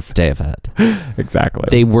stables, David. Exactly.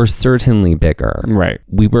 They were certainly bigger. Right.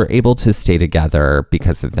 We were able to stay together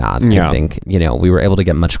because of that. Yeah. I think, we were able to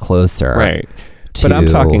get much closer. Right. But I'm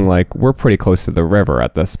talking like we're pretty close to the river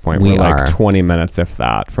at this point. We We're like are. 20 minutes, if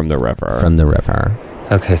that, from the river. From the river.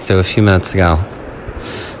 Okay, so a few minutes ago,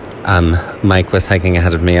 Mike was hiking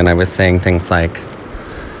ahead of me, and I was saying things like,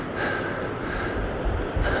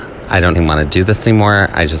 I don't even want to do this anymore.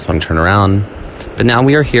 I just want to turn around. But now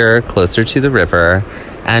we are here closer to the river,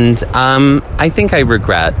 and I think I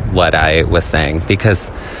regret what I was saying because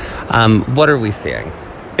what are we seeing?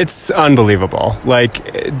 It's unbelievable.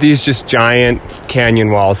 Like these just giant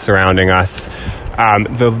canyon walls surrounding us.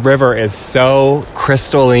 The river is so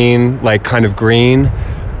crystalline, like kind of green.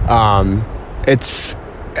 It's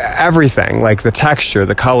everything, like the texture,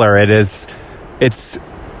 the color. It's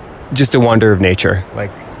just a wonder of nature.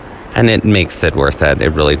 Like And it makes it worth it. It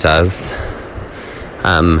really does.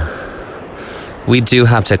 We do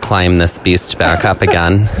have to climb this beast back up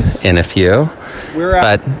again in a few.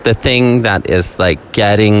 But the thing that is like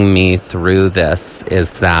getting me through this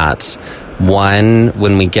is that, one,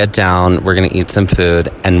 when we get down, we're going to eat some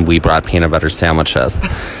food, and we brought peanut butter sandwiches.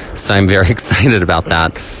 So I'm very excited about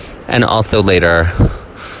that. And also later,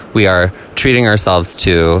 we are treating ourselves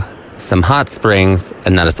to some hot springs,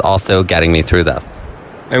 and that is also getting me through this.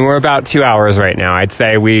 And we're about 2 hours right now. I'd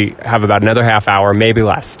say we have about another half hour, maybe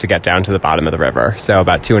less, to get down to the bottom of the river. So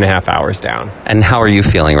about 2.5 hours down. And how are you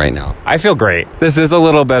feeling right now? I feel great. This is a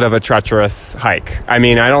little bit of a treacherous hike. I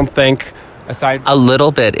mean, I don't think, aside... A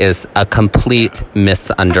little bit is a complete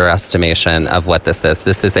misunderestimation of what this is.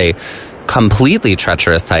 This is a completely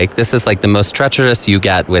treacherous hike. This is like the most treacherous you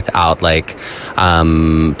get without like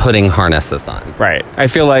putting harnesses on. Right. I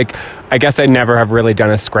feel like, I guess I never have really done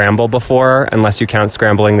a scramble before, unless you count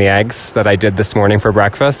scrambling the eggs that I did this morning for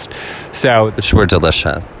breakfast. So, which were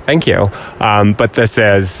delicious. Thank you. But this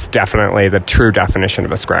is definitely the true definition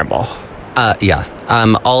of a scramble. Yeah.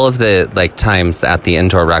 All of the like times at the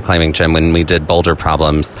indoor rock climbing gym when we did boulder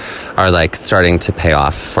problems are like starting to pay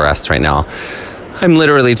off for us right now. I'm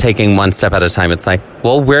literally taking one step at a time. It's like,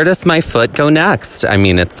 well, where does my foot go next? I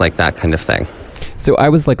mean, it's like that kind of thing. So I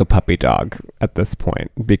was like a puppy dog at this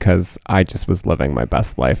point because I just was living my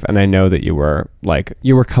best life. And I know that you were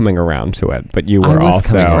coming around to it, but you were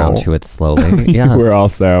also coming around to it slowly. Yes. You were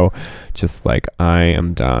also just like, I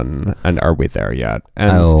am done. And are we there yet?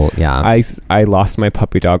 And I lost my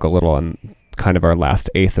puppy dog a little in kind of our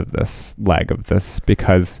last eighth of this leg of this,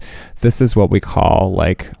 because this is what we call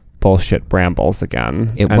like bullshit brambles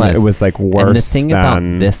again. It was like worse and the thing than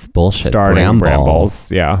about this bullshit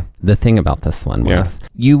brambles. Yeah. The thing about this one was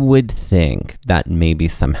you would think that maybe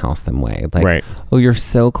somehow, some way, like, oh, you're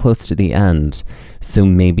so close to the end. So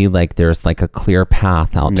maybe like there's like a clear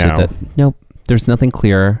path out to the... Nope. There's nothing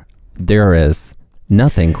clear. There is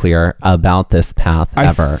nothing clear about this path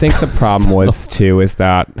ever. I think the problem was too is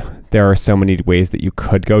that there are so many ways that you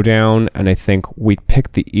could go down, and I think we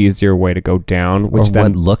picked the easier way to go down, which or then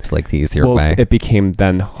what looked like the easier way. It became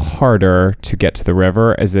then harder to get to the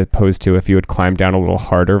river as opposed to if you would climb down a little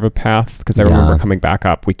harder of a path. Because I remember coming back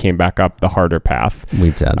up, we came back up the harder path.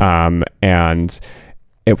 We did. And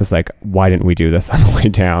it was like, why didn't we do this on the way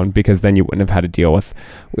down? Because then you wouldn't have had to deal with,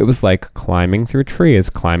 it was like climbing through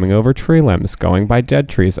trees, climbing over tree limbs, going by dead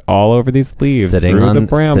trees, all over these leaves, sitting through on the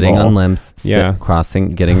bramble. Sitting on limbs,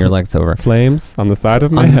 crossing, getting your legs over. Flames on the side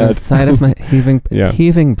of my head. On the side of my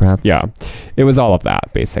heaving breath. Yeah. It was all of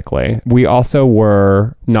that, basically. We also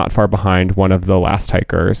were not far behind one of the last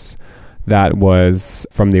hikers that was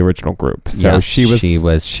from the original group. So yes, she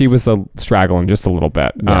was straggling just a little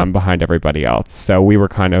bit behind everybody else. So we were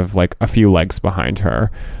kind of like a few legs behind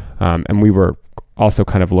her. And we were also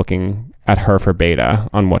kind of looking at her for beta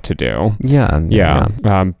on what to do. Yeah.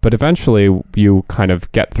 But eventually you kind of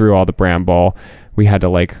get through all the bramble. We had to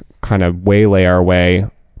like kind of waylay our way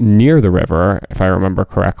near the river, if I remember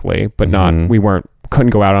correctly, but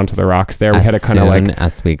couldn't go out onto the rocks there. We had to kind of like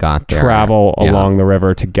as we got there, travel along the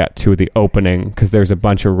river to get to the opening, because there's a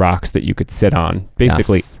bunch of rocks that you could sit on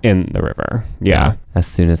basically in the river. Yeah. As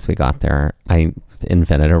soon as we got there, I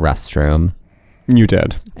invented a restroom. You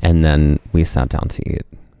did. And then we sat down to eat.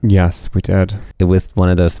 Yes, we did. It was one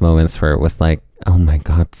of those moments where it was like, oh my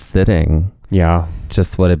God, sitting. Yeah.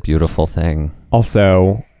 Just what a beautiful thing.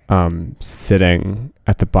 Also, sitting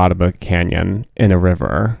at the bottom of a canyon in a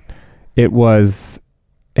river, it was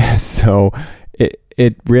so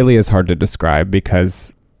it really is hard to describe,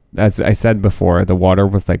 because as I said before, the water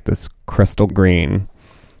was like this crystal green,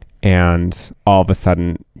 and all of a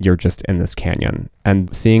sudden you're just in this canyon,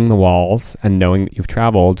 and seeing the walls and knowing that you've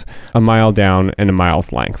traveled a mile down and a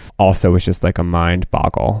mile's length also was just like a mind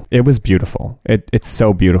boggle. It was beautiful. It's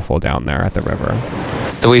so beautiful down there at the river.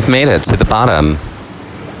 So we've made it to the bottom.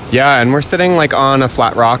 Yeah, and we're sitting like on a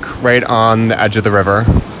flat rock right on the edge of the river.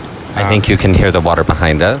 I think you can hear the water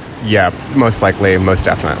behind us. Yeah, most likely, most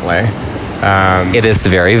definitely. It is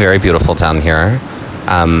very, very beautiful down here.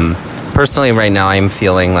 Personally, right now, I'm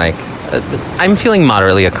feeling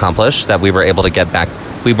moderately accomplished that we were able to get back.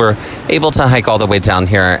 We were able to hike all the way down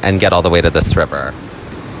here and get all the way to this river.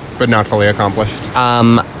 But not fully accomplished?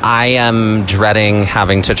 I am dreading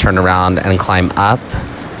having to turn around and climb up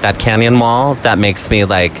that canyon wall. That makes me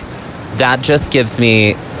that just gives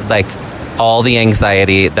me all the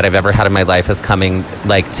anxiety that I've ever had in my life is coming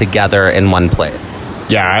together in one place.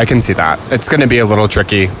 Yeah, I can see that. It's going to be a little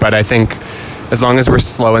tricky, but I think as long as we're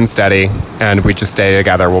slow and steady and we just stay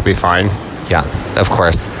together, we'll be fine. Yeah, of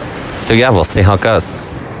course. So yeah, we'll see how it goes.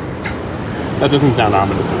 That doesn't sound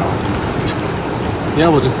ominous at all. Yeah,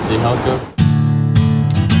 we'll just see how it goes.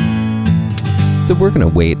 So we're going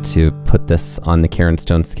to wait to put this on the Karen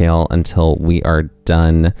Stone scale until we are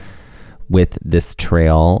done with this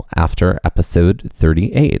trail after episode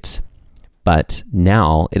 38. But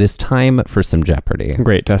now it is time for some Jeopardy.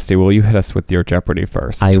 Great, Dusty. Will you hit us with your Jeopardy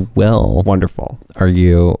first? I will. Wonderful. Are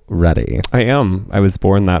you ready? I am. I was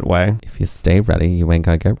born that way. If you stay ready, you ain't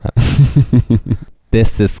gonna get ready.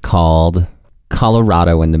 This is called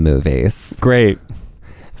Colorado in the Movies. Great.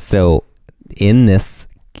 So in this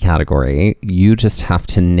category, you just have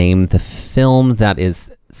to name the film that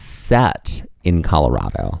is set in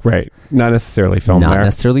Colorado. Right. Not necessarily filmed Not there.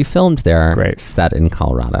 necessarily filmed there. Great. Set in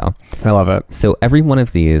Colorado. I love it. So every one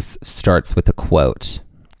of these starts with a quote.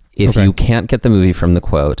 If Okay. you can't get the movie from the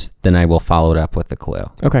quote, then I will follow it up with a clue.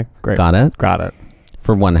 Okay, great. Got it? Got it.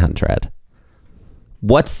 For 100.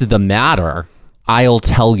 What's the matter? I'll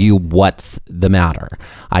tell you what's the matter.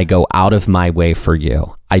 I go out of my way for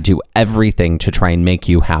you. I do everything to try and make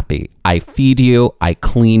you happy. I feed you, I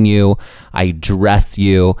clean you, I dress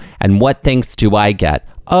you, and what thanks do I get?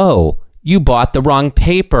 Oh, you bought the wrong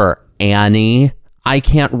paper, Annie. I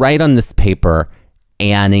can't write on this paper,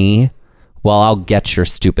 Annie. Well, I'll get your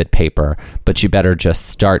stupid paper, but you better just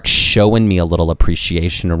start showing me a little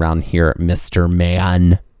appreciation around here, Mr.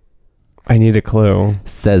 Man. I need a clue.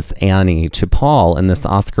 Says Annie to Paul in this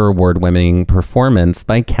Oscar award-winning performance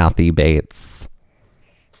by Kathy Bates.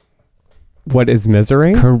 What is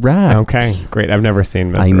Misery? Correct. Okay, great. I've never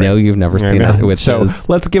seen I Misery. know you've never I seen know. it, which so is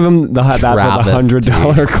let's give him that for the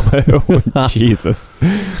 $100 clue. Jesus.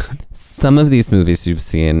 some of these movies you've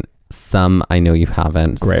seen, some I know you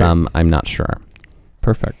haven't, Great. some I'm not sure.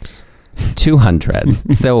 Perfect.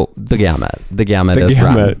 200. So the gamut. The gamut The is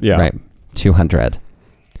gamut, run. yeah. Right. 200.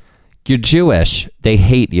 You're Jewish. They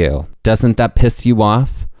hate you. Doesn't that piss you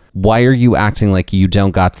off? Why are you acting like you don't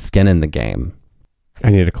got skin in the game? I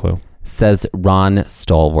need a clue. Says Ron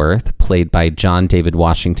Stallworth, played by John David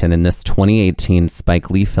Washington in this 2018 Spike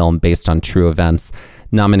Lee film based on true events,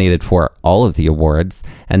 nominated for all of the awards,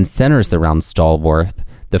 and centers around Stallworth,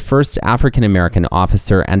 the first African-American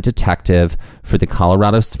officer and detective for the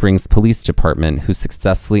Colorado Springs Police Department who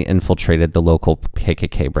successfully infiltrated the local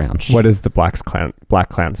KKK branch. What is the Black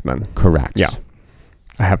Klansman? Correct. Yeah.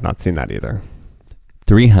 I have not seen that either.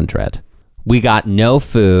 300. We got no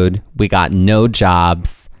food, we got no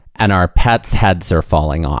jobs, and our pets' heads are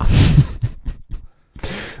falling off.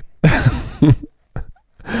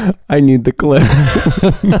 I need the clue.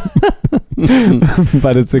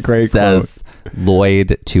 But it's a great quote. Says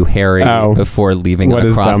Lloyd to Harry before leaving What on a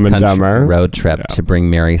is Dumb and cross-country Dumber? road trip Yeah. to bring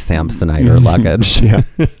Mary Samsonite her luggage. Yeah.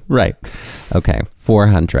 Right. Okay.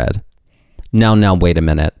 400. Now, wait a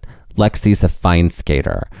minute. Lexi's a fine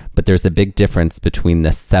skater, but there's a big difference between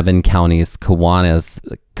the 7 counties Kiwanis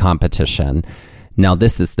competition. Now,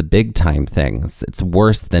 this is the big time things. It's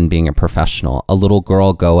worse than being a professional. A little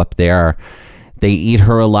girl go up there. They eat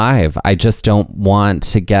her alive. I just don't want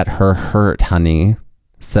to get her hurt, honey,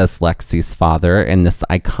 says Lexi's father in this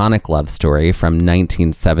iconic love story from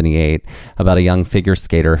 1978 about a young figure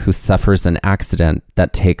skater who suffers an accident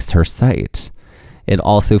that takes her sight. It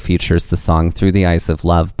also features the song Through the Eyes of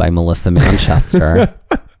Love by Melissa Manchester.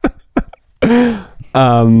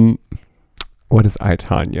 What is I,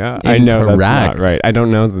 Tanya? I know that's not right. I don't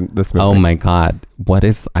know this movie. Oh my God. What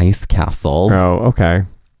is Ice Castles? Oh, okay.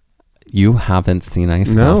 You haven't seen Ice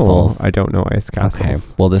No, Castles? I don't know Ice Castles. Okay.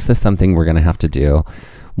 Well, this is something we're going to have to do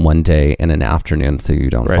one day in an afternoon so you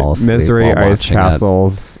don't fall asleep. Misery, while Ice watching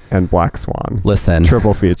Castles, and Black Swan. Listen.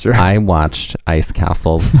 Triple feature. I watched Ice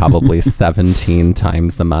Castles probably 17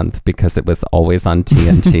 times a month because it was always on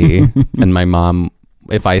TNT. And my mom,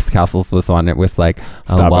 if Ice Castles was on, it was like,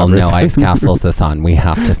 Stop no, everything. Ice Castles is on. We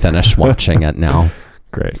have to finish watching it now.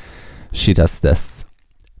 Great. She does this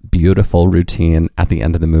beautiful routine at the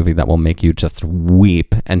end of the movie that will make you just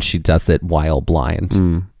weep. And she does it while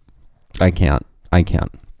blind. I can't.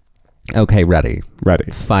 Okay, ready.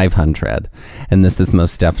 500. And this is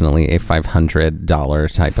most definitely a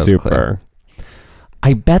 $500 type of clue.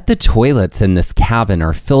 I bet the toilets in this cabin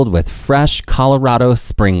are filled with fresh Colorado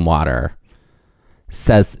spring water,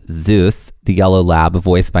 says Zeus, the yellow lab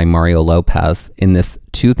voiced by Mario Lopez in this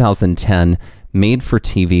 2010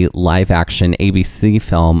 made-for-TV live-action ABC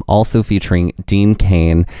film, also featuring Dean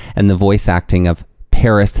Cain and the voice acting of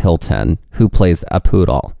Paris Hilton, who plays a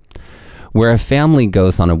poodle, where a family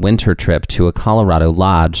goes on a winter trip to a Colorado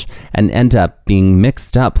lodge and end up being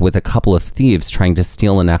mixed up with a couple of thieves trying to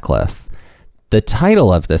steal a necklace. The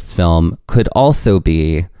title of this film could also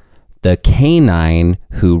be The Canine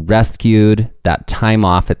Who Rescued That Time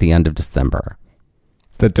Off at the End of December.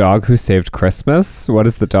 The dog who saved Christmas? What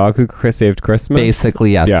is the dog who saved Christmas?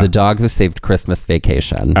 Basically, yes. Yeah. The dog who saved Christmas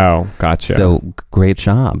Vacation. Oh, gotcha. So great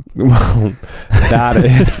job. Well, that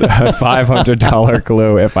is a $500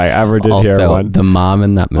 clue if I ever did hear Also, one. the mom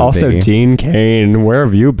in that movie. Also, Dean Cain. Where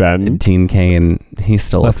have you been? Dean Cain, he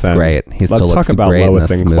still looks Listen, great. He still let's looks talk about great in Lois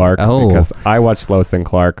this and movie. Clark Oh, because I watched Lois and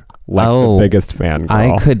Clark like the biggest fan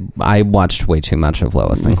girl. I watched way too much of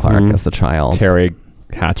Lois and Clark as a child. Terry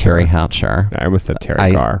Hatcher. Terry Hatcher. I almost said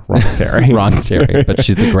Terry Garr. Wrong Terry. Wrong Terry, but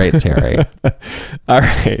she's a great Terry. All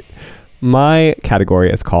right. My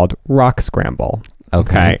category is called Rock Scramble.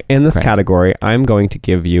 Okay. In this category, I'm going to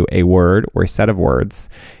give you a word or a set of words.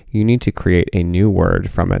 You need to create a new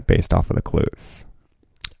word from it based off of the clues.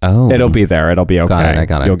 Oh. It'll be there. It'll be okay. Got it, I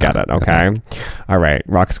got it. You'll get it. Okay. All right.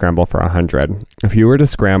 Rock Scramble for 100. If you were to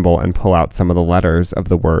scramble and pull out some of the letters of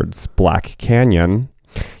the words Black Canyon,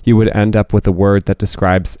 you would end up with a word that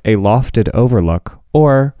describes a lofted overlook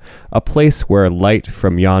or a place where light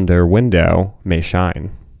from yonder window may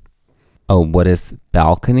shine. Oh, what is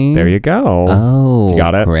balcony? There you go. Oh, you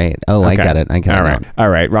got it? Great. Oh, Okay. I get it. I get All it. right. All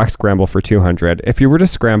right. Rock Scramble for 200. If you were to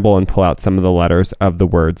scramble and pull out some of the letters of the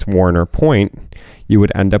words Warner Point, you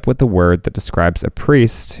would end up with a word that describes a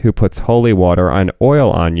priest who puts holy water and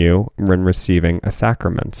oil on you when receiving a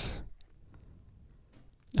sacrament.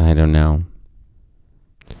 I don't know.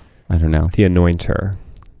 The anointer.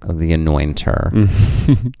 Oh, the anointer.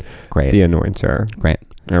 Great. The anointer. Great.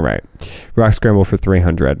 All right. Rock Scramble for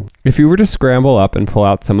 300. If you were to scramble up and pull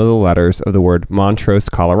out some of the letters of the word Montrose,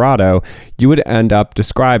 Colorado, you would end up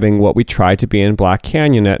describing what we try to be in Black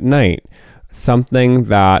Canyon at night. Something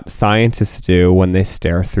that scientists do when they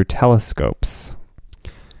stare through telescopes.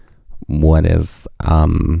 What is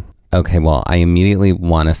okay, well, I immediately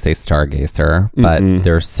want to say Stargazer, but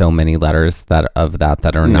there's so many letters that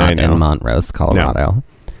are not in Montrose, Colorado.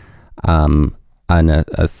 No.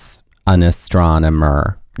 An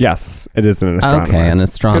astronomer. Yes, it is an astronomer. Okay, an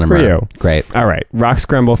astronomer. Good for you. Great. All right, Rock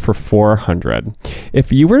Scramble for 400.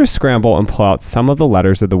 If you were to scramble and pull out some of the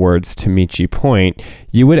letters of the words Tamichi Point,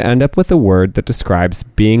 you would end up with a word that describes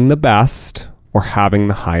being the best or having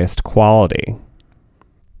the highest quality.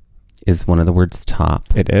 Is one of the words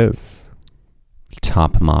top? It is.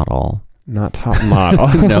 Top model. Not top model.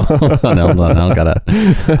 No, hold on. I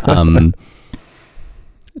gotta.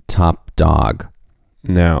 Top dog.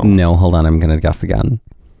 No. No, hold on. I'm gonna guess again.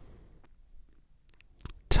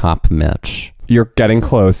 Top Mitch. You're getting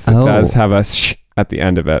close. It does have a sh at the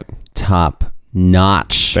end of it. Top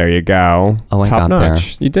notch. There you go. Oh, I top got there.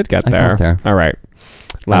 notch. You did get I there. got there. All right.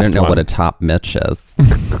 I Last don't know one. what a top Mitch is.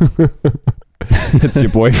 It's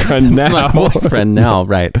your boyfriend now. My boyfriend now,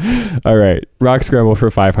 right. All right. Rock Scramble for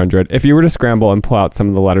 500. If you were to scramble and pull out some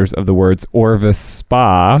of the letters of the words Orvis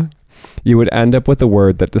Spa, you would end up with a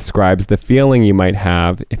word that describes the feeling you might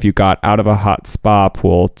have if you got out of a hot spa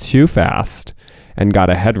pool too fast and got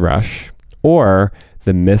a head rush, or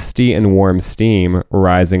the misty and warm steam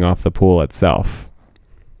rising off the pool itself.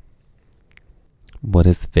 What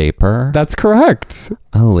is vapor? That's correct.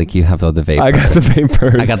 Oh, like you have all the vapors. I got the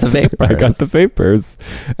vapors. I got the vapors. I got the vapors.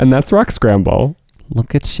 And that's Rock Scramble.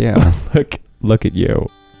 Look at you. Look at you.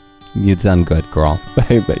 You've done good, girl.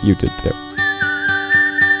 I bet you did too.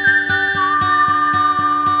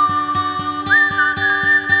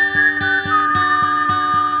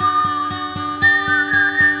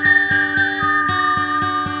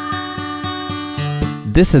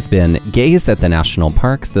 This has been Gaze at the National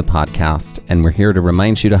Parks, the podcast, and we're here to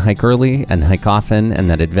remind you to hike early and hike often, and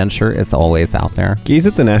that adventure is always out there. Gaze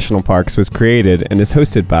at the National Parks was created and is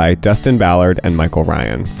hosted by Dustin Ballard and Michael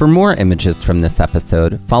Ryan. For more images from this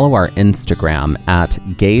episode, follow our Instagram at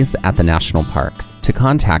Gaze at the National Parks. To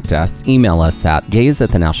contact us, email us at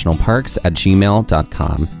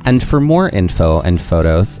gazeatthenationalparks@gmail.com. And for more info and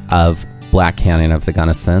photos of Black Canyon of the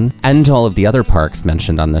Gunnison, and all of the other parks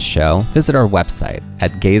mentioned on this show, visit our website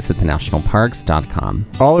at gazeatthenationalparks.com.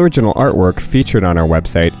 All original artwork featured on our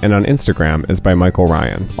website and on Instagram is by Michael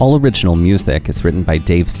Ryan. All original music is written by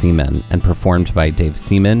Dave Seaman and performed by Dave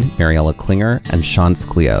Seaman, Mariella Klinger, and Sean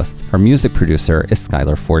Sklios. Our music producer is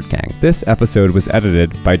Skylar Fordgang. This episode was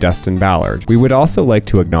edited by Dustin Ballard. We would also like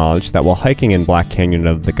to acknowledge that while hiking in Black Canyon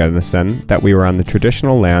of the Gunnison, that we were on the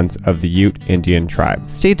traditional lands of the Ute Indian tribe.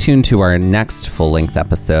 Stay tuned to our next full-length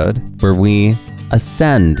episode where we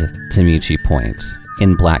ascend to Tamichi Point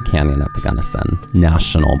in Black Canyon of the Gunnison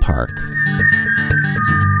National Park.